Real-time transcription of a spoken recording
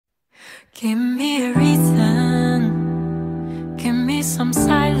Give me a reason, give me some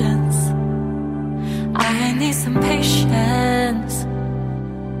silence. I need some patience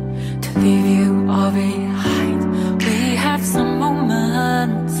to leave you all behind. We have some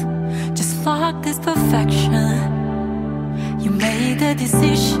moments, just fuck this perfection. You made the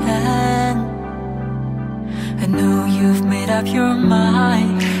decision, I know you've made up your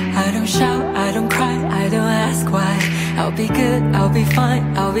mind. I don't shout, I don't cry, I don't ask why. I'll be good, I'll be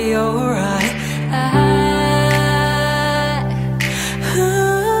fine, I'll be alright.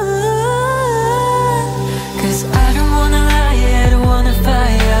 Cause I don't wanna lie, I don't wanna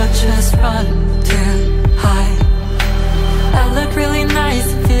fight. I'll just run to hide. I look really nice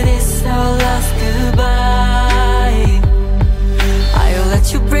if it is our last goodbye. I'll let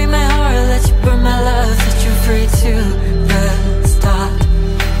you break my heart, let you burn my love, set you free to the start.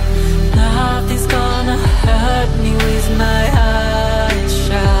 Nothing's gonna hurt me with my eyes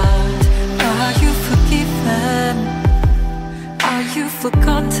shut. Are you forgiven? Are you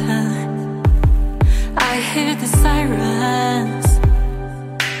forgotten? I hear the sirens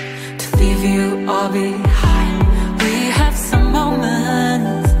to leave you all behind. We have some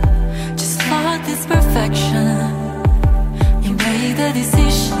moments, just for this perfection. You made the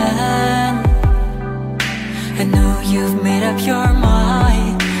decision, I know you've made up your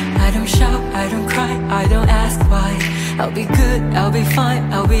mind. I don't shout, I don't cry, I don't ask why. I'll be good, I'll be fine,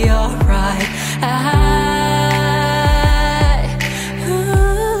 I'll be alright.